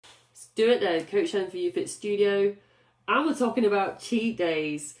do it then. Coach Helen for You Fit Studio. And we're talking about cheat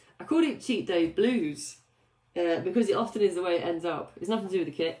days. I called it cheat day blues because it often is the way it ends up. It's nothing to do with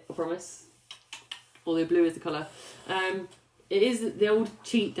the kit, I promise. Although blue is the colour. It is the old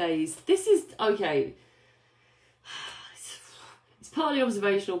cheat days. This is, okay. It's partly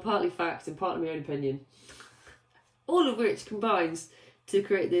observational, partly fact, and partly my own opinion. All of which combines to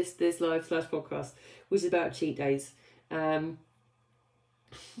create this live / podcast, which is about cheat days.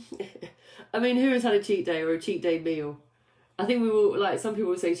 I mean, who has had a cheat day or a cheat day meal? I think we will, like, some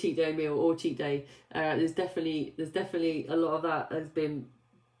people will say cheat day meal or cheat day. There's definitely a lot of that has been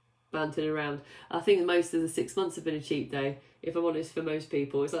bantered around. I think most of the 6 months have been a cheat day, if I'm honest, for most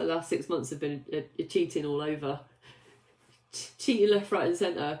people. It's like the last 6 months have been a cheating all over. Cheating left, right and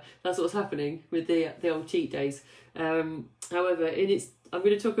centre. That's what's happening with the old cheat days. However, I'm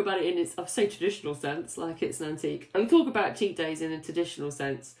going to talk about it in its, I'll say traditional sense, like it's an antique. I'm going to talk about cheat days in a traditional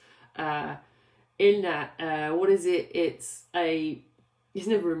sense. In that, what is it? It's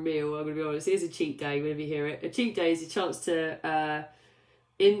never a meal, I'm going to be honest. It is a cheat day, whenever you hear it. A cheat day is a chance to,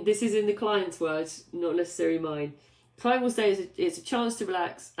 this is in the client's words, not necessarily mine. Client will say it's a chance to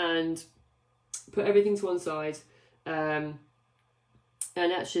relax and put everything to one side.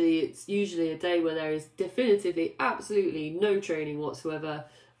 And actually it's usually a day where there is definitively absolutely no training whatsoever,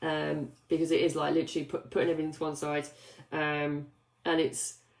 because it is like literally putting everything to one side, and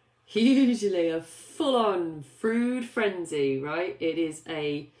it's usually a full-on food frenzy, right? It is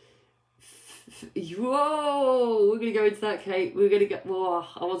whoa, we're gonna go into that, Kate. We're gonna get, whoa,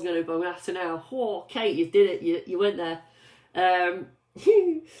 I was gonna, but I'm gonna have to now. Oh, Kate, you did it, you went there.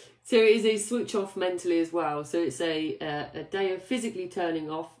 So it is a switch off mentally as well. So it's a day of physically turning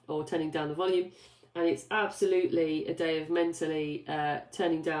off or turning down the volume, and it's absolutely a day of mentally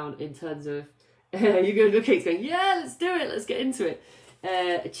turning down in terms of you're going to look at it going, yeah, let's do it, let's get into it.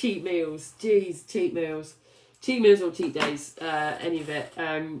 Cheat meals, geez, cheat meals or cheat days, any of it.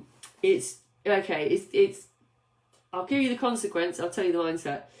 It's okay. It's. I'll give you the consequence. I'll tell you the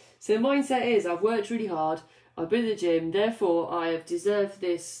mindset. So the mindset is I've worked really hard. I've been in the gym, therefore I have deserved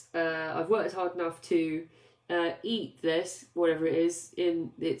this. I've worked hard enough to eat this, whatever it is,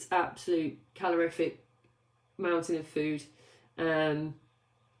 in its absolute calorific mountain of food. And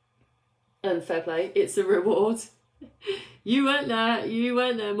fair play, it's a reward. You went there.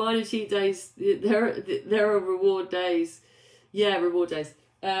 Mine are cheat days. There are reward days. Yeah, reward days.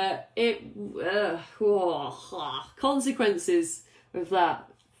 Consequences of that.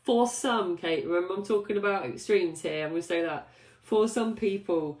 For some, Kate, remember I'm talking about extremes here, I'm going to say that. For some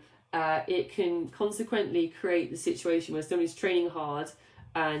people, it can consequently create the situation where somebody's training hard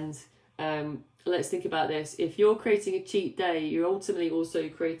and let's think about this. If you're creating a cheat day, you're ultimately also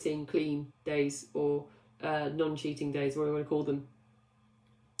creating clean days or non-cheating days, whatever you want to call them.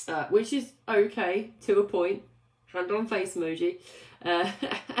 Which is okay to a point. Hand on face emoji.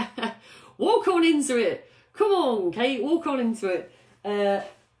 Walk on into it. Come on, Kate, walk on into it.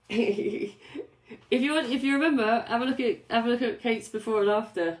 If you remember, have a look at Kate's before and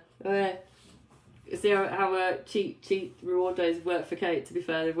after. See how cheat reward days work for Kate. To be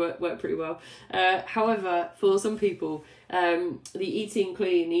fair, they've worked pretty well. However, for some people, the eating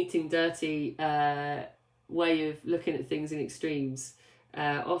clean, eating dirty way of looking at things in extremes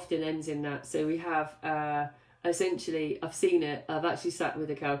often ends in that. So we have essentially, I've seen it. I've actually sat with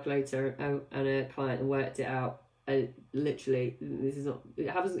a calculator and a client and worked it out. Literally, it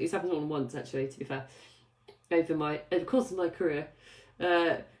happens more than once, actually, to be fair, over the course of my career,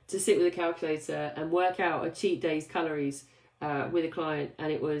 to sit with a calculator and work out a cheat day's calories with a client,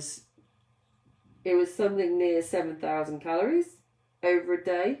 and it was something near 7,000 calories over a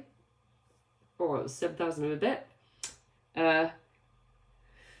day, or it was 7,000 and a bit.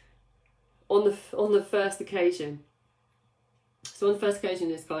 On the first occasion. So on the first occasion,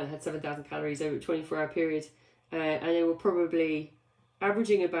 this client had 7,000 calories over a 24-hour period. And they were probably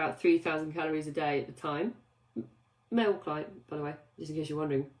averaging about 3,000 calories a day at the time. Male client, by the way, just in case you're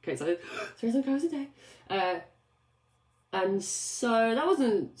wondering. Okay, so 3,000 calories a day. And so that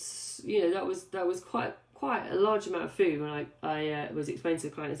wasn't, that was quite a large amount of food. When I was explaining to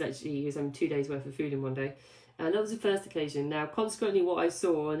the client, it's actually he was having 2 days worth of food in one day. And that was the first occasion. Now, consequently, what I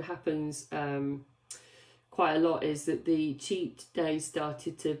saw and happens quite a lot is that the cheat days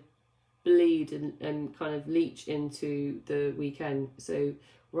started to bleed and kind of leach into the weekend. So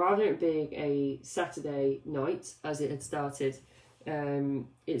rather than it being a Saturday night as it had started,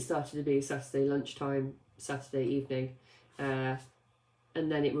 it started to be Saturday lunchtime, Saturday evening, and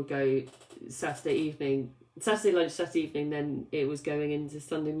then it would go Saturday lunch, Saturday evening, then it was going into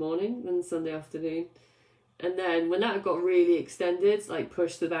Sunday morning, then Sunday afternoon, And then when that got really extended, like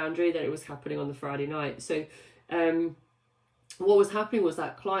pushed the boundary, then it was happening on the Friday night. So what was happening was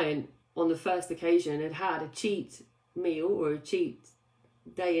that client on the first occasion had a cheat meal or a cheat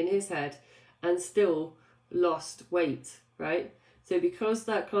day in his head and still lost weight, right? So because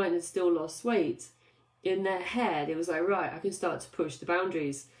that client had still lost weight, in their head it was like, right, I can start to push the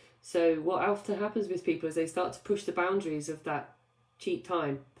boundaries. So what often happens with people is they start to push the boundaries of that cheat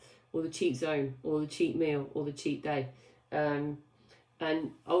time or the cheat zone or the cheat meal or the cheat day, and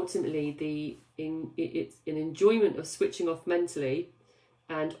ultimately it's an enjoyment of switching off mentally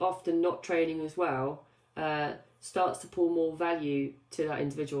and often not training as well, starts to pull more value to that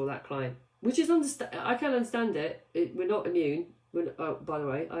individual, that client, which is I can understand it. We're not immune. By the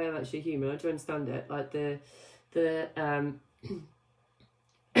way, I am actually human. I do understand it. Like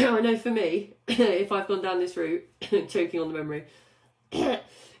I know for me, if I've gone down this route, choking on the memory,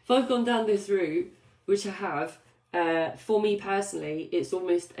 if I've gone down this route, which I have, for me personally, it's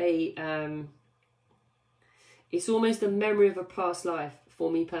almost a memory of a past life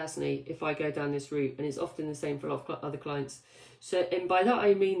for me personally if I go down this route, and it's often the same for a lot of other clients. So, and by that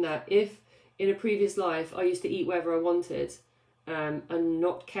I mean that if in a previous life I used to eat wherever I wanted, and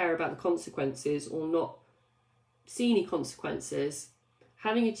not care about the consequences or not see any consequences,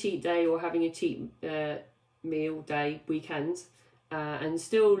 having a cheat day or having a cheat meal day, weekend, and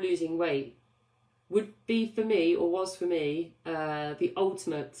still losing weight would be for me, or was for me, the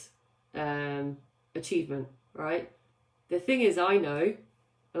ultimate achievement, right? The thing is, I know,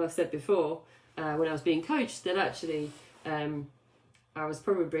 and I've said before, when I was being coached, that actually I was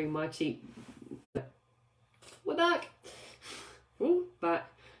probably bringing my cheat... We're back! Ooh, back.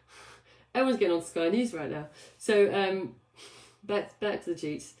 Everyone's getting on Sky News right now. So back to the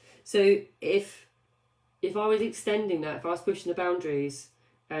cheats. So if I was extending that, if I was pushing the boundaries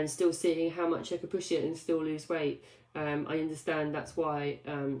and still seeing how much I could push it and still lose weight, I understand that's why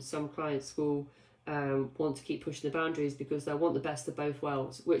some clients will want to keep pushing the boundaries, because they want the best of both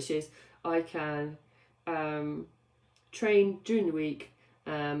worlds, which is I can train during the week,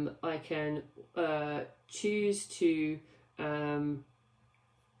 I can choose to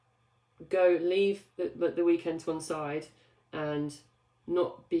leave the weekend to one side and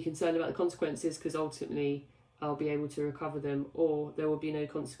not be concerned about the consequences, because ultimately I'll be able to recover them, or there will be no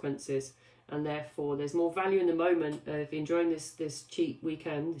consequences, and therefore there's more value in the moment of enjoying this cheat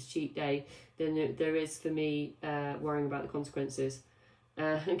weekend, this cheat day, than there is for me worrying about the consequences.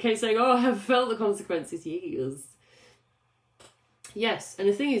 In case saying, oh, I have felt the consequences, yes. And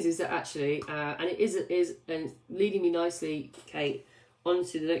the thing is that actually, and it is and it's leading me nicely, Kate,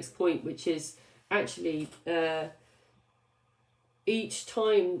 onto the next point, which is actually each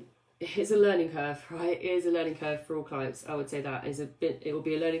time it's a learning curve, right? It is a learning curve for all clients. I would say that is it will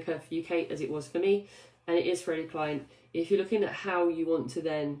be a learning curve for you, Kate, as it was for me, and it is for any client. If you're looking at how you want to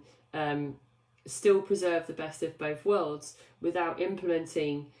then still preserve the best of both worlds without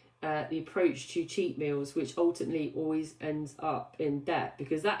implementing the approach to cheat meals, which ultimately always ends up in debt,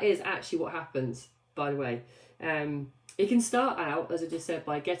 because that is actually what happens, by the way. It can start out, as I just said,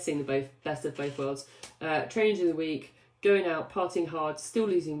 by getting the best of both worlds, training during the week, going out, partying hard, still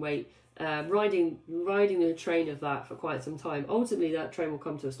losing weight, riding the train of that for quite some time. Ultimately, that train will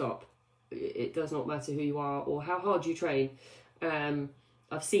come to a stop. It does not matter who you are or how hard you train.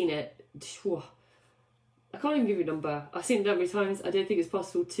 I've seen it. I can't even give you a number. I've seen it that many times. I don't think it's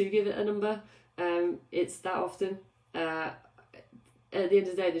possible to give it a number. It's that often. At the end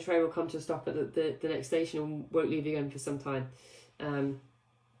of the day, the train will come to a stop at the next station and won't leave you again for some time.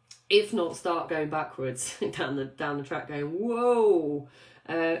 If not, start going backwards down the track, going whoa.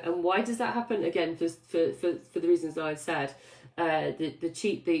 And why does that happen? Again, for the reasons that I said,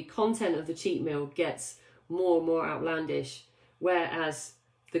 the content of the cheat meal gets more and more outlandish. Whereas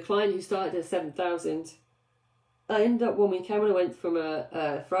the client who started at 7,000, I ended up one weekend when I went from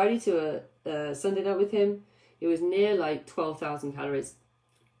a Friday to a Sunday night with him, it was near like 12,000 calories.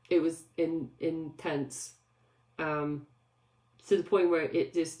 It was intense. To the point where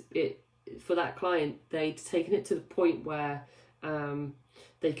it for that client, they'd taken it to the point where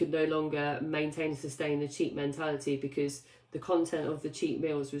they could no longer maintain and sustain the cheat mentality, because the content of the cheat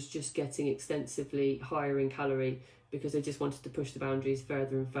meals was just getting extensively higher in calorie, because they just wanted to push the boundaries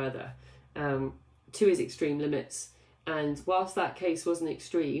further and further to his extreme limits. And whilst that case wasn't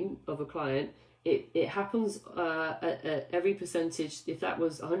extreme of a client, it happens at every percentage. If that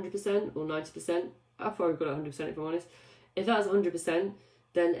was 100% or 90%, I've probably got it 100% if I'm honest. If that's 100%,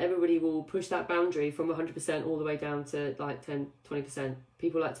 then everybody will push that boundary from 100% all the way down to like 10, 20%.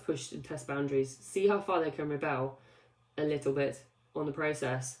 People like to push and test boundaries, see how far they can rebel a little bit on the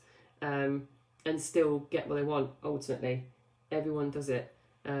process, to and still get what they want. Ultimately, everyone does it.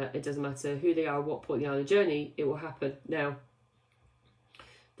 It doesn't matter who they are, what point they are on the journey, it will happen. Now,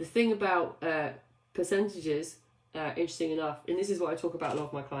 the thing about percentages, interesting enough, and this is what I talk about a lot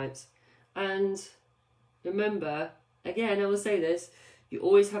of my clients. And remember, again, I will say this, you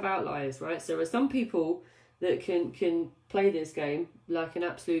always have outliers, right? So there are some people that can play this game like an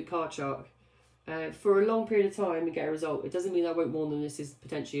absolute card shark for a long period of time and get a result. It doesn't mean I won't warn them this is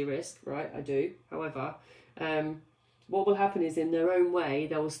potentially a risk, right? I do. However, what will happen is in their own way,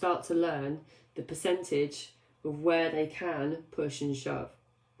 they will start to learn the percentage of where they can push and shove,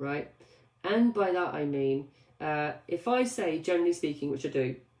 right? And by that I mean, if I say, generally speaking, which I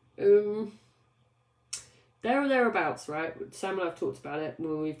do, there or thereabouts, right? Sam and I have talked about it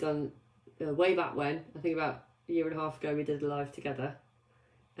when we've done, way back when, I think about a year and a half ago, we did a live together.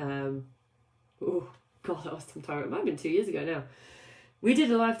 Oh, God, that was some time. It might have been 2 years ago now. We did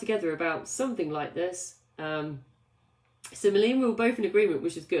a live together about something like this. Similarly, we were both in agreement,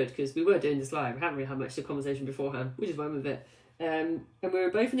 which is good because we were doing this live. We hadn't really had much of a conversation beforehand. We just went with it. And we were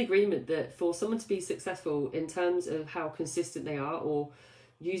both in agreement that for someone to be successful in terms of how consistent they are, or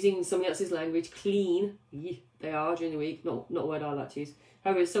using somebody else's language, clean they are during the week, not a word I like to use.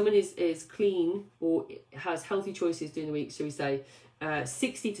 However, if someone is clean or has healthy choices during the week, shall we say,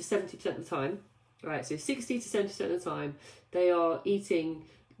 60 to 70% of the time, right? So 60 to 70% of the time, they are eating,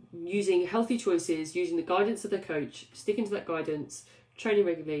 using healthy choices, using the guidance of their coach, sticking to that guidance, training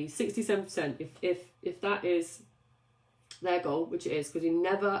regularly, 67%. If that is their goal, which it is, because we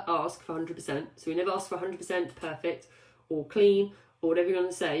never ask for 100%. So we never ask for 100% perfect or clean or whatever you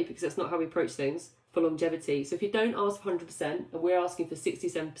want to say, because that's not how we approach things for longevity. So if you don't ask for 100% and we're asking for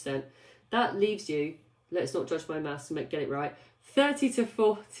 67%, that leaves you, let's not judge my maths and get it right, 30 to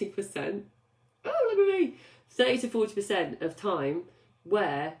 40%. Oh, look at me! 30 to 40% of time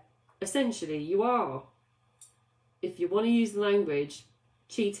where essentially you are, if you want to use the language,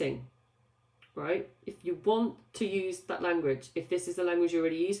 cheating, right? If you want to use that language, if this is the language you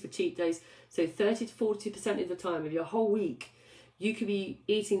already use for cheat days, so 30 to 40% of the time of your whole week, you could be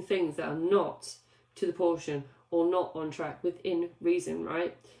eating things that are not to the portion or not on track within reason,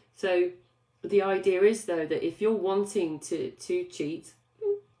 right? So the idea is, though, that if you're wanting to cheat,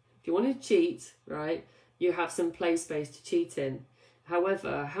 if you want to cheat, right, you have some play space to cheat in.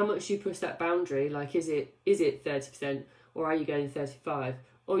 However, how much you push that boundary, like is it 30% or are you going 35?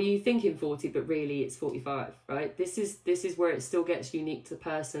 Or are you thinking 40 but really it's 45, right? This is where it still gets unique to the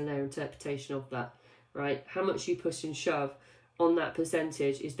person and their interpretation of that, right? How much you push and shove on that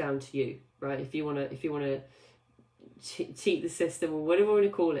percentage is down to you, right? If you want to cheat the system or whatever you want to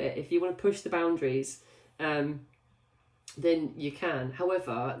call it, if you want to push the boundaries, then you can.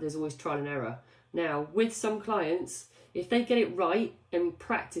 However, there's always trial and error. Now, with some clients, if they get it right and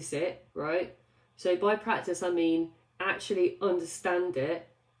practice it, right? So by practice, I mean actually understand it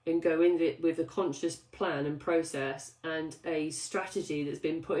and go in it with a conscious plan and process and a strategy that's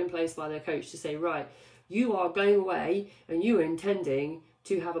been put in place by their coach to say, right, you are going away and you are intending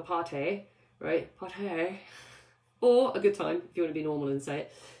to have a party, right? Party. Or a good time, if you want to be normal and say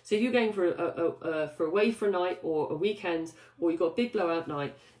it. So if you're going for away for a night or a weekend, or you've got a big blowout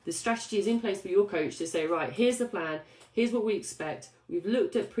night, the strategy is in place for your coach to say, right, here's the plan, here's what we expect. We've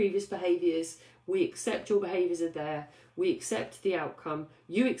looked at previous behaviours, we accept your behaviours are there, we accept the outcome,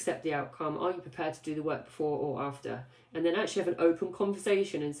 you accept the outcome, are you prepared to do the work before or after? And then actually have an open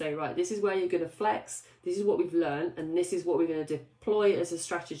conversation and say, right, this is where you're going to flex, this is what we've learned, and this is what we're going to deploy as a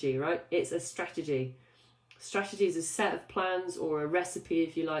strategy, right? It's a strategy. Strategy is a set of plans or a recipe,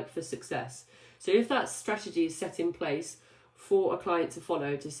 if you like, for success. So if that strategy is set in place for a client to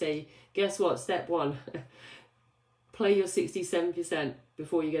follow, to say, guess what, step one, play your 67%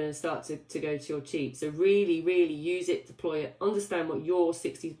 before you're going to start to go to your cheat. So really, really use it, deploy it, understand what your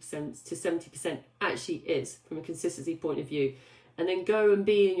 60% to 70% actually is from a consistency point of view. And then go and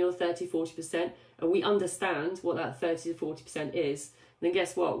be in your 30, 40%. And we understand what that 30 to 40% is. And then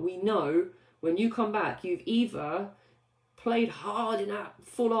guess what? We know when you come back, you've either played hard in that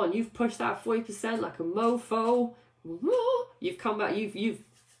full on, you've pushed that 40% like a mofo, you've come back, you've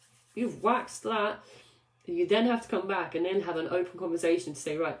waxed that. You then have to come back and then have an open conversation to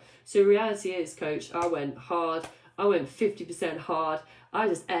say, right, so reality is, coach, I went hard, I went 50% hard, I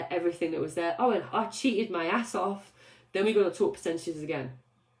just ate everything that was there, I cheated my ass off. Then we got to talk percentages again.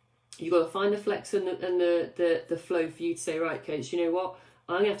 You got to find the flex and the flow for you to say, right, coach, you know what,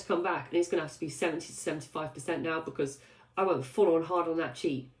 I'm going to have to come back and it's going to have to be 70 to 75% now because I went full on hard on that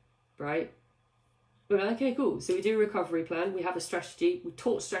cheat, right? We're like, okay, cool. So we do a recovery plan. We have a strategy. We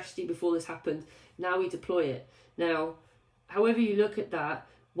taught strategy before this happened. Now we deploy it. Now, however you look at that,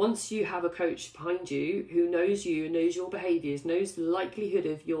 once you have a coach behind you who knows you, knows your behaviours, knows the likelihood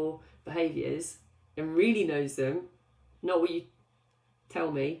of your behaviours, and really knows them, not what you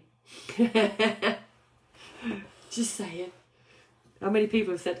tell me. Just saying. How many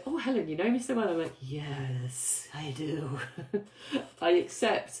people have said, oh, Helen, you know me so well? I'm like, yes, I do. I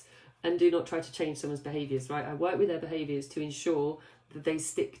accept and do not try to change someone's behaviours, right? I work with their behaviours to ensure that they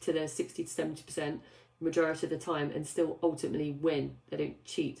stick to their 60 to 70% majority of the time and still ultimately win. They don't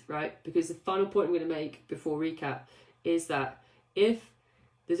cheat, right? Because the final point I'm going to make before recap is that if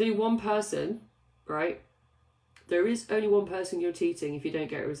there's only one person, right? There is only one person you're cheating if you don't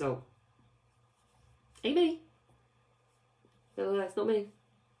get a result. Ain't me. No, that's not me.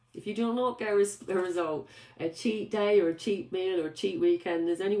 If you do not get a result, a cheat day or a cheat meal or a cheat weekend,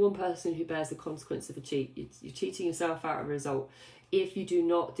 there's only one person who bears the consequence of a cheat. You're cheating yourself out of a result if you do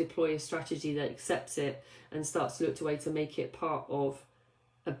not deploy a strategy that accepts it and starts to look to a way to make it part of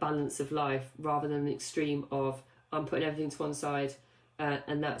a balance of life rather than an extreme of I'm putting everything to one side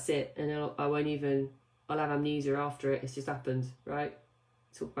and that's it, and I'll have amnesia after it. It's just happened, right?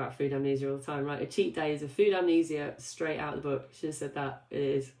 Talk about food amnesia all the time, right? A cheat day is a food amnesia straight out of the book. Should have said that. It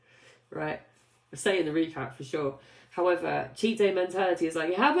is, right? I'll say in the recap for sure. However, cheat day mentality is like,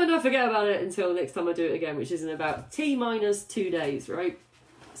 it happened, I forget about it until next time I do it again, which is in about T-2 days, right?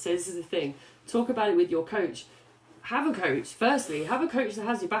 So this is the thing. Talk about it with your coach. Have a coach, firstly. Have a coach that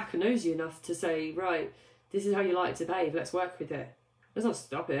has your back and knows you enough to say, right, this is how you like to behave. Let's work with it. Let's not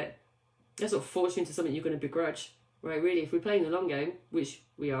stop it. Let's not force you into something you're going to begrudge. Right, really, if we're playing the long game, which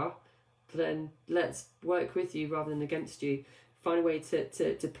we are, then let's work with you rather than against you. Find a way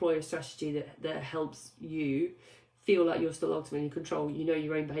to deploy a strategy that helps you feel like you're still ultimately in control. You know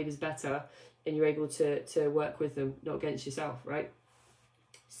your own behaviours better and you're able to work with them, not against yourself, right?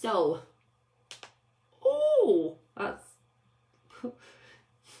 So, that's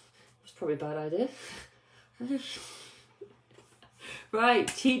probably a bad idea.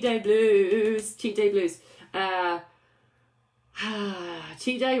 Right, cheat day blues. Cheat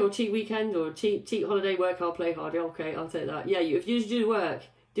day or cheat weekend or cheat holiday, work hard, play hard. Okay, I'll take that. Yeah, if you just do the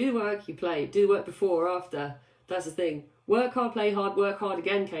work, you play. Do the work before or after. That's the thing. Work hard, play hard, work hard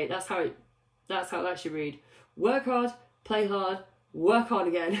again, Kate. That's how that should read. Work hard, play hard, work hard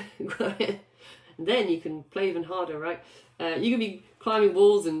again. And then you can play even harder, right? You can be climbing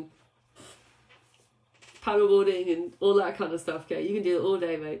walls and paddleboarding and all that kind of stuff, okay? You can do it all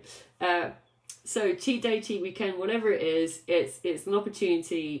day, mate. So cheat day, cheat weekend, whatever it is, it's an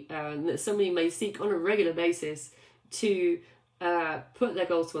opportunity that somebody may seek on a regular basis to put their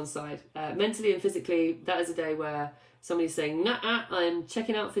goals to one side. Mentally and physically, that is a day where somebody's saying, nah, I'm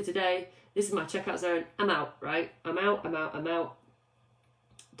checking out for today. This is my checkout zone. I'm out, right? I'm out.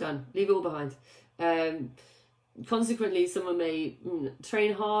 Done. Leave it all behind. Consequently, someone may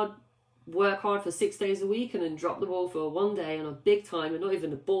train hard, work hard for 6 days a week and then drop the ball for one day on a big time, and not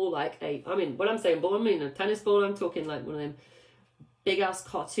even a ball like when I'm saying ball, I mean a tennis ball. I'm talking like one of them big ass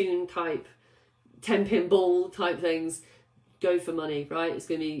cartoon type 10-pin ball type things. Go for money, right? It's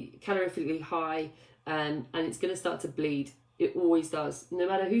going to be calorically high and it's going to start to bleed. It always does. No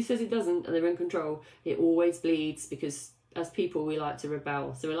matter who says it doesn't and they're in control, it always bleeds, because as people we like to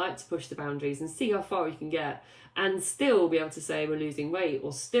rebel. So we like to push the boundaries and see how far we can get and still be able to say we're losing weight,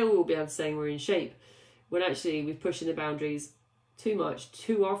 or still be able to say we're in shape, when actually we're pushing the boundaries too much,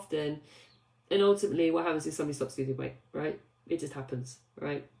 too often, and ultimately what happens is somebody stops losing weight, right? It just happens,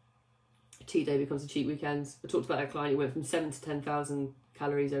 right? A cheat day becomes a cheat weekend. I talked about that client who went from 7,000 to 10,000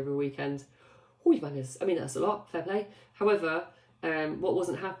 calories over a weekend. Oh, bangers. I mean, that's a lot, fair play. However, what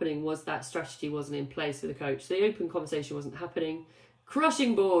wasn't happening was that strategy wasn't in place for the coach. So the open conversation wasn't happening.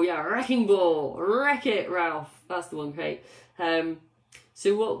 Crushing ball, yeah, wrecking ball. Wreck it, Ralph. That's the one, Kate.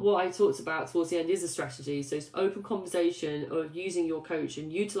 So what I talked about towards the end is a strategy. So it's open conversation of using your coach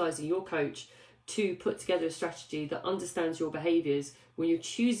and utilising your coach to put together a strategy that understands your behaviours when you're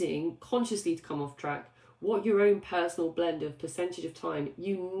choosing consciously to come off track, what your own personal blend of percentage of time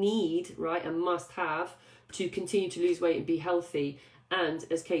you need, right, and must have to continue to lose weight and be healthy. And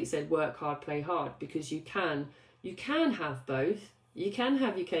as Kate said, work hard, play hard, because you can have both. You can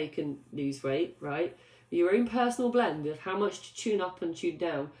have your cake and lose weight, right? Your own personal blend of how much to tune up and tune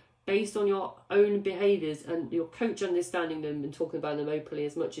down based on your own behaviours and your coach understanding them and talking about them openly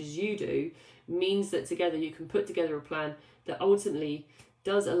as much as you do, means that together you can put together a plan that ultimately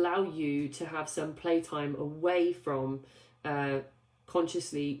does allow you to have some playtime away from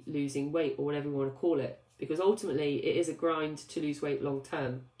consciously losing weight, or whatever you want to call it, because ultimately it is a grind to lose weight long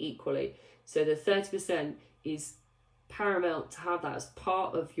term equally. So the 30% is paramount to have that as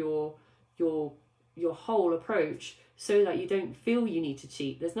part of your your whole approach so that you don't feel you need to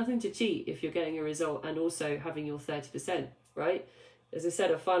cheat. There's nothing to cheat if you're getting a result and also having your 30%, right? As I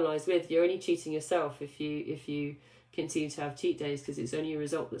said, I finalised with, you're only cheating yourself if you continue to have cheat days, because it's only a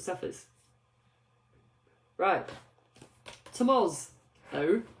result that suffers. Right. Tomorrow.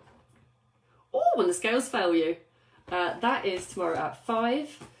 Oh, when the scales fail you. That is tomorrow at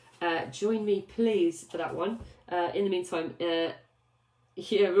 5. Join me, please, for that one. In the meantime,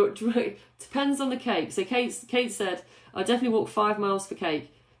 depends on the cake. So Kate said, I'll definitely walk 5 miles for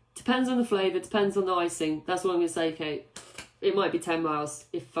cake. Depends on the flavour, depends on the icing. That's what I'm going to say, Kate. It might be 10 miles,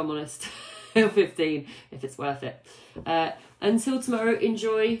 if I'm honest. Or 15, if it's worth it. Until tomorrow,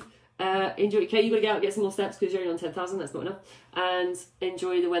 enjoy. Kate, you've got to get out and get some more steps because you're only on 10,000, that's not enough. And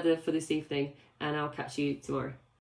enjoy the weather for this evening, and I'll catch you tomorrow.